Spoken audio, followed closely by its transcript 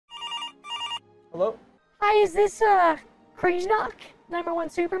Hello? Hi, is this CrazyNoc, #1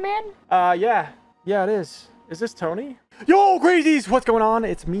 Superman? Yeah. Yeah, it is. Is this Tony? Yo, crazies! What's going on?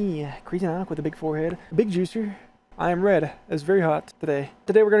 It's me, CrazyNoc with a big forehead, a big juicer. I am red. It's very hot today.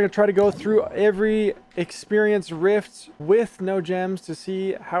 Today we're going to try to go through every experience Rifts with no gems to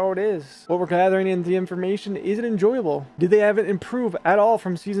see how it is. What we're gathering in the information, is it enjoyable? Did they have it improve at all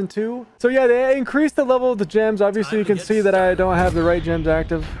from season 2? So yeah, they increased the level of the gems. Obviously you can see that I don't have the right gems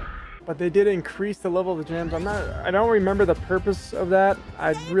active. But they did increase the level of the gems. I don't remember the purpose of that.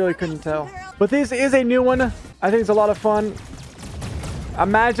 I really couldn't tell. But this is a new one. I think it's a lot of fun.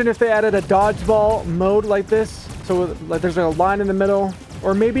 Imagine if they added a dodgeball mode like this. So like there's a line in the middle,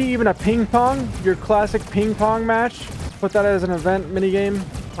 or maybe even a ping pong, your classic ping pong match. Put that as an event minigame.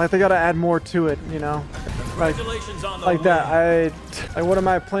 Like they gotta add more to it, you know? Like that. Like what am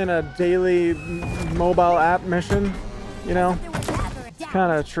I playing, a daily mobile app mission? You know?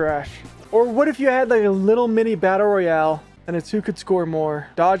 Kind of trash. Or what if you had like a little mini battle royale and it's who could score more?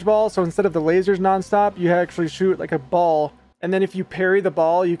 Dodgeball, so instead of the lasers nonstop, you actually shoot like a ball, and then if you parry the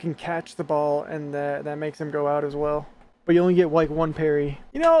ball, you can catch the ball, and that makes him go out as well. But you only get like one parry.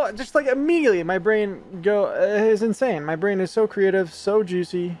 You know, just like immediately my brain is insane. My brain is so creative, so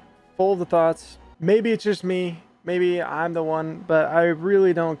juicy, full of the thoughts. Maybe it's just me. Maybe I'm the one, but I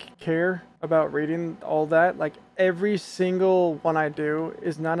really don't care about reading all that. Like every single one I do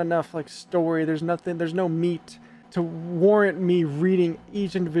is not enough like story. There's no meat to warrant me reading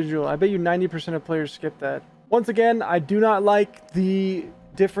each individual. I bet you 90% of players skip that. Once again, I do not like the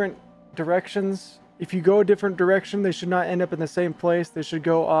different directions. If you go a different direction, they should not end up in the same place. They should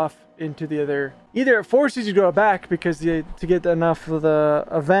go off into the other. Either it forces you to go back because to get enough of the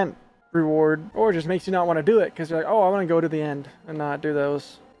event reward, or it just makes you not want to do it because you're like, oh, I want to go to the end and not do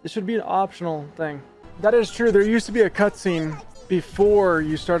those. It should be an optional thing. That is true. There used to be a cutscene before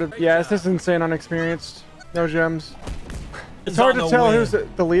you started. Yeah, it's just insane unexperienced. No gems. It's hard to tell who's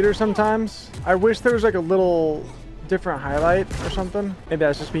the leader sometimes. I wish there was like a little different highlight or something. Maybe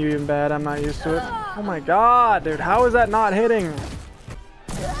that's just me being bad. I'm not used to it. Oh my god, dude. How is that not hitting?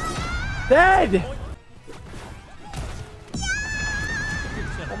 Dead!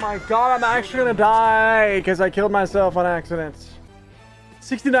 Oh my god, I'm actually gonna die because I killed myself on accident.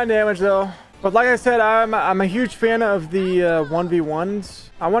 69 damage though. But like I said, I'm a huge fan of the 1v1s.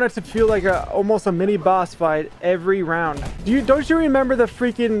 I want it to feel like almost a mini boss fight every round. Don't you remember the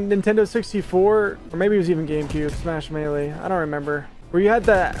freaking Nintendo 64, or maybe it was even GameCube, Smash Melee? I don't remember. Where you had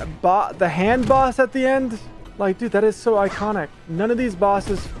the hand boss at the end? Like, dude, that is so iconic. None of these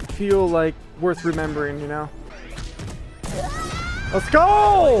bosses feel like worth remembering, you know? Let's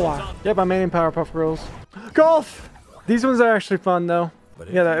go! Yep, I'm aiming Powerpuff Girls. Golf! These ones are actually fun though.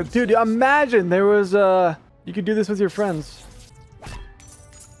 Yeah, dude, imagine there was you could do this with your friends.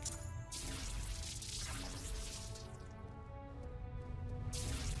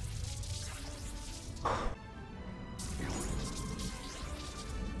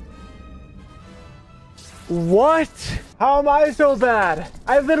 What? How am I so bad?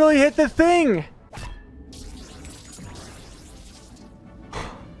 I literally hit the thing.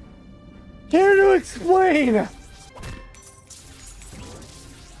 Care to explain?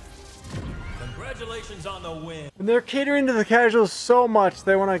 Congratulations on the win. And they're catering to the casuals so much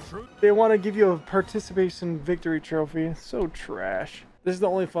they want to give you a participation victory trophy. It's so trash. This is the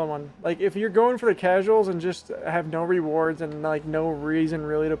only fun one. Like if you're going for the casuals and just have no rewards and like no reason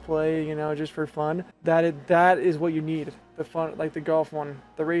really to play, you know, just for fun, that is what you need. The fun, like the golf one,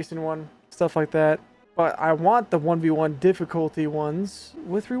 the racing one, stuff like that. But I want the 1v1 difficulty ones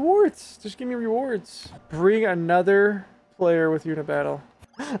with rewards. Just give me rewards. Bring another player with you in a battle.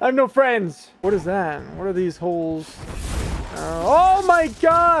 I have no friends. What is that? What are these holes? Oh my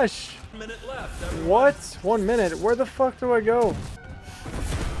gosh! 1 minute left. Everyone. What? 1 minute? Where the fuck do I go?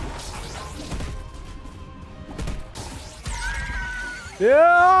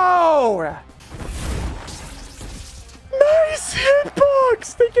 Yo! Nice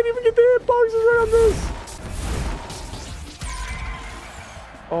hitbox! They can't even get the hitboxes right on this.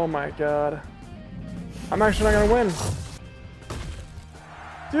 Oh my god. I'm actually not gonna win.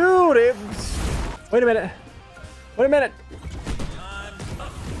 Dude, wait a minute. Wait a minute.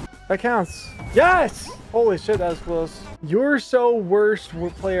 That counts. Yes! Holy shit, that was close. You're so worst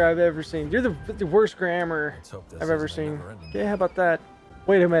player I've ever seen. You're the worst grammar I've ever seen. Okay, how about that?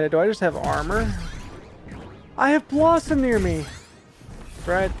 Wait a minute, do I just have armor? I have Blossom near me.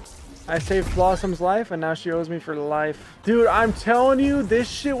 Right? I saved Blossom's life and now she owes me for life. Dude, I'm telling you, this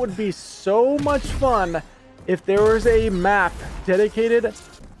shit would be so much fun if there was a map dedicated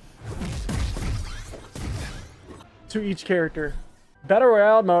to each character. Battle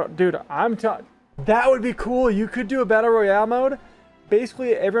Royale mode, dude, That would be cool. You could do a battle royale mode.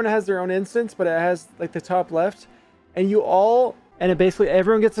 Basically, everyone has their own instance, but it has like the top left, and it basically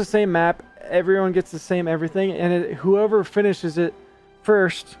everyone gets the same map, everyone gets the same everything, and whoever finishes it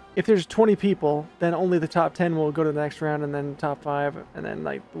first, if there's 20 people, then only the top 10 will go to the next round, and then top 5, and then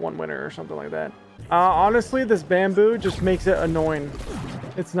like one winner or something like that. Honestly, this bamboo just makes it annoying.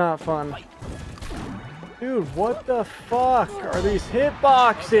 It's not fun. Dude, what the fuck are these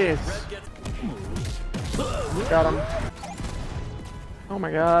hitboxes? Got him. Oh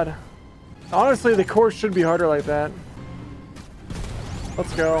my god. Honestly, the course should be harder like that.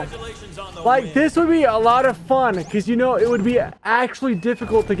 Let's go. Like, this would be a lot of fun, because you know, it would be actually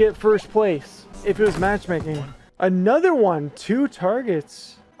difficult to get first place if it was matchmaking. Another one, 2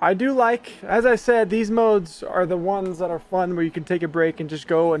 targets. I do like, as I said, these modes are the ones that are fun where you can take a break and just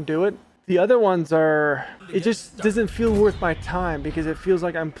go and do it. The other ones are, it just doesn't feel worth my time because it feels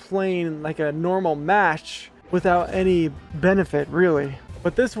like I'm playing like a normal match without any benefit, really.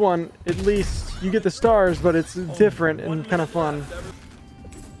 But this one, at least you get the stars, but it's different and kind of fun.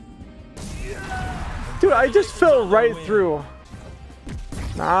 Dude, I just fell right through.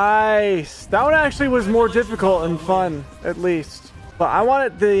 Nice. That one actually was more difficult and fun, at least. But I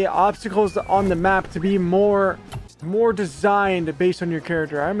wanted the obstacles on the map to be more designed based on your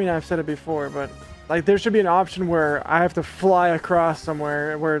character. I mean, I've said it before, but like there should be an option where I have to fly across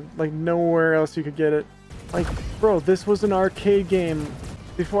somewhere where like nowhere else you could get it. Like, bro, this was an arcade game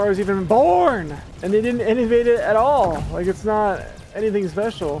before I was even born, and they didn't innovate it at all. Like, it's not anything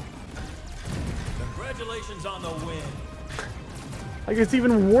special. Congratulations on the win. Like, it's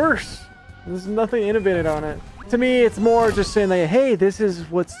even worse. There's nothing innovated on it. To me, it's more just saying like, hey, this is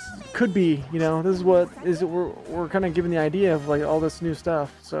what could be, you know, this is what is we're kind of giving the idea of like all this new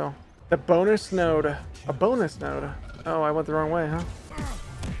stuff. So the bonus node, a bonus node. Oh, I went the wrong way, huh?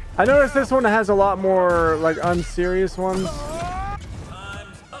 I noticed this one has a lot more like unserious ones.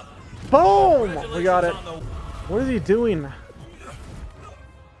 Boom! We got it. What is he doing?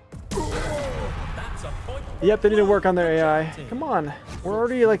 Yep, they need to work on their AI. Come on. We're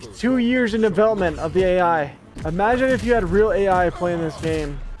already like 2 years in development of the AI. Imagine if you had real AI playing this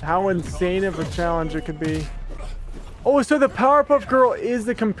game. How insane of a challenge it could be. Oh, so the Powerpuff Girl is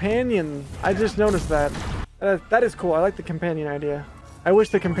the companion. I just noticed that. That is cool. I like the companion idea. I wish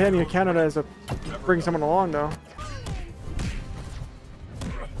the companion counted as a bring someone along though.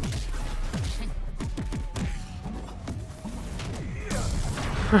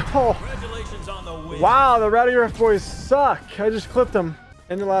 Oh. Wow, the Rowdy Rough Boys suck. I just clipped them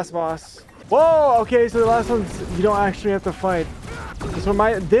in the last boss. Whoa, okay, so the last one's you don't actually have to fight.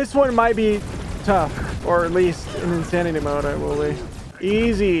 This one might be tough, or at least in insanity mode it will be.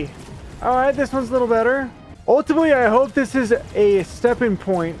 Easy. Alright, this one's a little better. Ultimately, I hope this is a stepping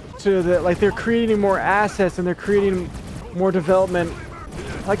point to the, like they're creating more assets and they're creating more development,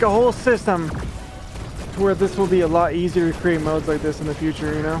 like a whole system to where this will be a lot easier to create modes like this in the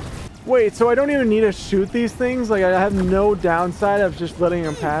future, you know? Wait, so I don't even need to shoot these things? Like I have no downside of just letting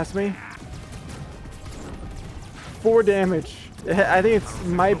them pass me? 4 damage. I think it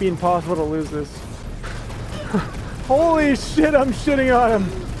might be impossible to lose this. Holy shit, I'm shitting on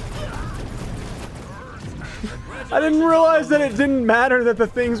him. I didn't realize that it didn't matter that the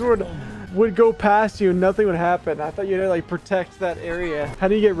things would go past you and nothing would happen. I thought you had to like protect that area. How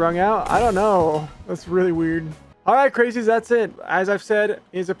do you get wrung out? I don't know. That's really weird. All right, crazies, that's it. As I've said,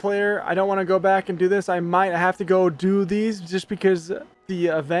 as a player, I don't want to go back and do this. I might have to go do these just because the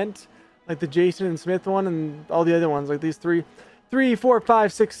event, like the Jason and Smith one and all the other ones, like these 3, 4,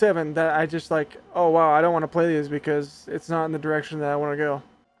 5, 6, 7, that I just like, oh wow, I don't want to play these because it's not in the direction that I want to go.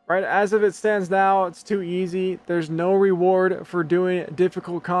 Right, as of it stands now, it's too easy. There's no reward for doing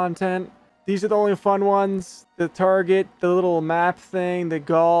difficult content. These are the only fun ones. The target, the little map thing, the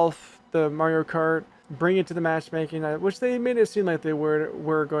golf, the Mario Kart. Bring it to the matchmaking, which they made it seem like they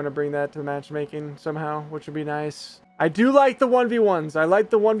were going to bring that to the matchmaking somehow, which would be nice. I do like the 1v1s. I like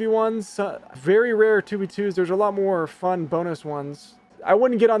the 1v1s. Very rare 2v2s. There's a lot more fun bonus ones. I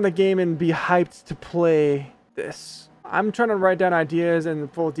wouldn't get on the game and be hyped to play this. I'm trying to write down ideas in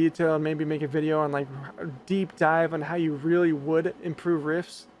full detail and maybe make a video on like a deep dive on how you really would improve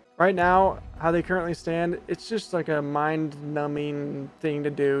rifts. Right now, how they currently stand, it's just like a mind-numbing thing to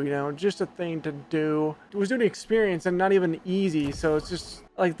do, you know, just a thing to do. It was doing experience and not even easy, so it's just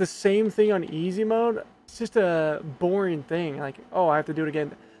like the same thing on easy mode. It's just a boring thing, like, oh, I have to do it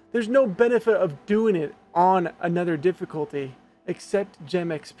again. There's no benefit of doing it on another difficulty except Gem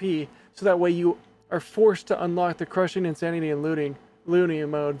XP, so that way you are forced to unlock the Crushing, Insanity, and Looting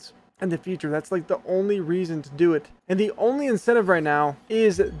modes in the future. That's like the only reason to do it. And the only incentive right now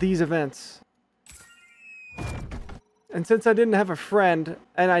is these events. And since I didn't have a friend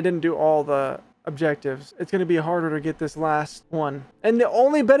and I didn't do all the objectives, it's going to be harder to get this last one. And the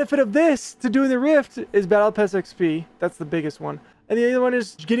only benefit of this to doing the Rift is Battle Pass XP. That's the biggest one. And the other one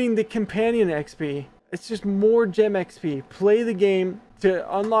is getting the companion XP. It's just more gem XP. Play the game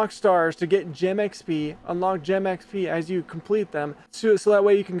to unlock stars, to get gem XP, unlock gem XP as you complete them, so that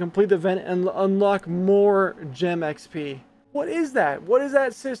way you can complete the event and unlock more gem XP. What is that? What is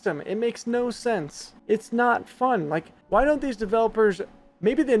that system? It makes no sense. It's not fun. Like, why don't these developers,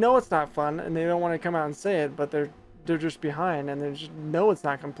 maybe they know it's not fun and they don't want to come out and say it, but they're just behind and they just know it's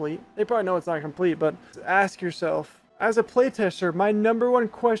not complete. They probably know it's not complete, but ask yourself, as a playtester, my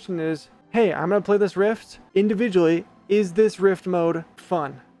 #1 question is, hey, I'm gonna play this Rift individually. Is this Rift mode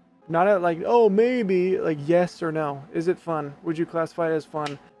fun? Not at like, oh, maybe, like yes or no. Is it fun? Would you classify it as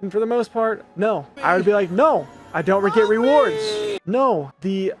fun? And for the most part, no. I would be like, no, I don't get rewards. No,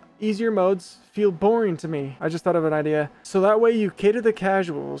 the easier modes feel boring to me. I just thought of an idea. So that way you cater the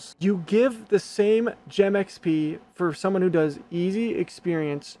casuals. You give the same gem XP for someone who does easy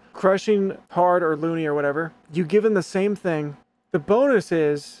experience, crushing hard or loony or whatever. You give them the same thing. The bonus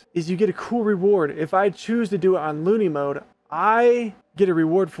is you get a cool reward. If I choose to do it on loony mode, I get a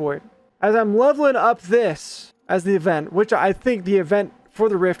reward for it. As I'm leveling up this as the event, which I think the event for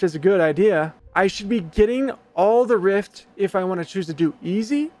the Rift is a good idea, I should be getting all the Rift if I want to choose to do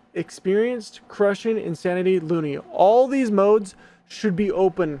easy, experienced, crushing, insanity, loony. All these modes should be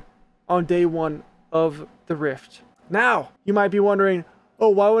open on day 1 of the Rift. Now, you might be wondering, oh,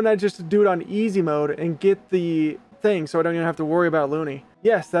 why wouldn't I just do it on easy mode and get the thing so I don't even have to worry about loony?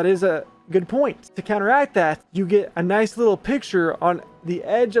 Yes, that is a good point. To counteract that, you get a nice little picture on the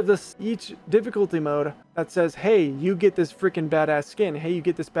edge of each difficulty mode that says, hey, you get this freaking badass skin. Hey, you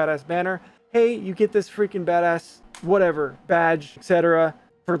get this badass banner. Hey, you get this freaking badass whatever, badge, etc.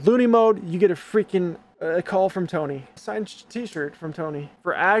 For loony mode, you get a freaking a call from Tony. Signed t-shirt from Tony.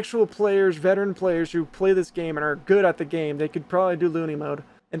 For actual players, veteran players who play this game and are good at the game, they could probably do loony mode.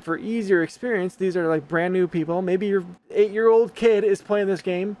 And for easier experience, these are like brand new people. Maybe your 8-year-old kid is playing this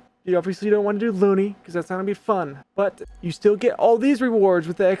game. You obviously don't want to do loony because that's not going to be fun. But you still get all these rewards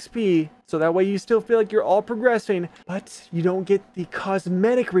with the XP. So that way you still feel like you're all progressing. But you don't get the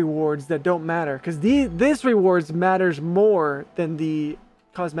cosmetic rewards that don't matter. Because this rewards matters more than the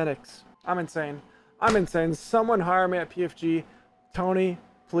cosmetics. I'm insane. I'm insane. Someone hire me at PFG. Tony,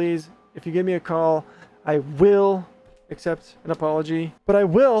 please, if you give me a call, I will accept an apology, but I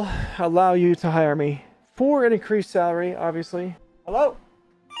will allow you to hire me for an increased salary, obviously. Hello?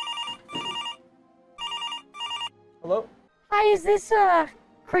 Hello? Hi, is this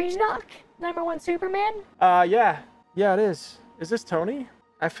CrazyNoc, #1 Superman? Yeah, it is. Is this Tony?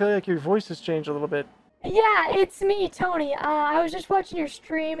 I feel like your voice has changed a little bit. Yeah, it's me, Tony. I was just watching your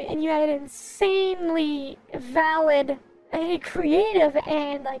stream and you had insanely valid and creative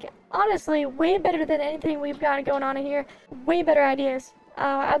and like honestly way better than anything we've got going on in here. Way better ideas.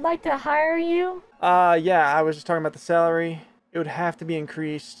 I'd like to hire you. Yeah, I was just talking about the salary. It would have to be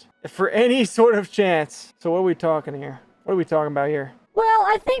increased for any sort of chance. So what are we talking here? What are we talking about here? Well,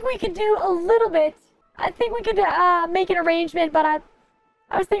 I think we could do a little bit. I think we could make an arrangement, but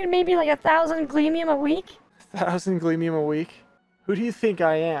I was thinking maybe like 1,000 Gleamium a week. 1,000 Gleamium a week? Who do you think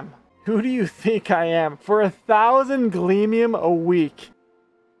I am? Who do you think I am? For 1,000 Gleamium a week.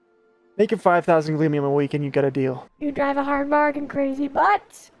 Make it 5,000 Gleamium a week and you got a deal. You drive a hard bargain, Crazy,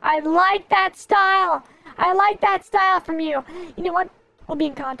 but I like that style. I like that style from you. You know what? We'll be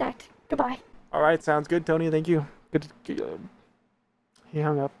in contact. Goodbye. All right, sounds good, Tony. Thank you. Good. He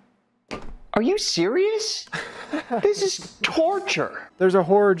hung up. Are you serious? This is torture. There's a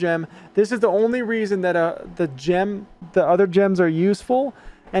horror gem. This is the only reason that the other gems are useful.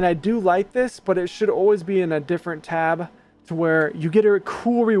 And I do like this, but it should always be in a different tab to where you get a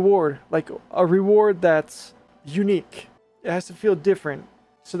cool reward, like a reward that's unique. It has to feel different.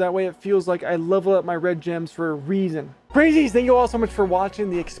 So that way it feels like I level up my red gems for a reason. Crazies, thank you all so much for watching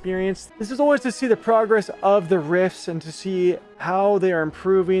the experience. This is always to see the progress of the Rifts and to see how they are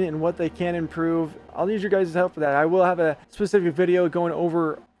improving and what they can improve. I'll need your guys' help for that. I will have a specific video going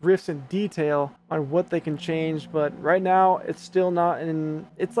over Rifts in detail on what they can change, but right now it's still not in,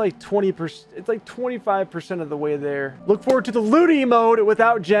 it's like 20%, it's like 25% of the way there. Look forward to the looting mode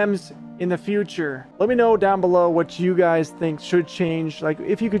without gems in the future. Let me know down below what you guys think should change. Like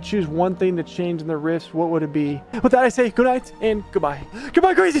if you could choose one thing to change in the Rifts, what would it be? With that I say good night and goodbye.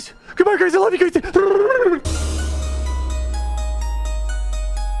 Goodbye, crazies. Goodbye, crazies. I love you, crazy.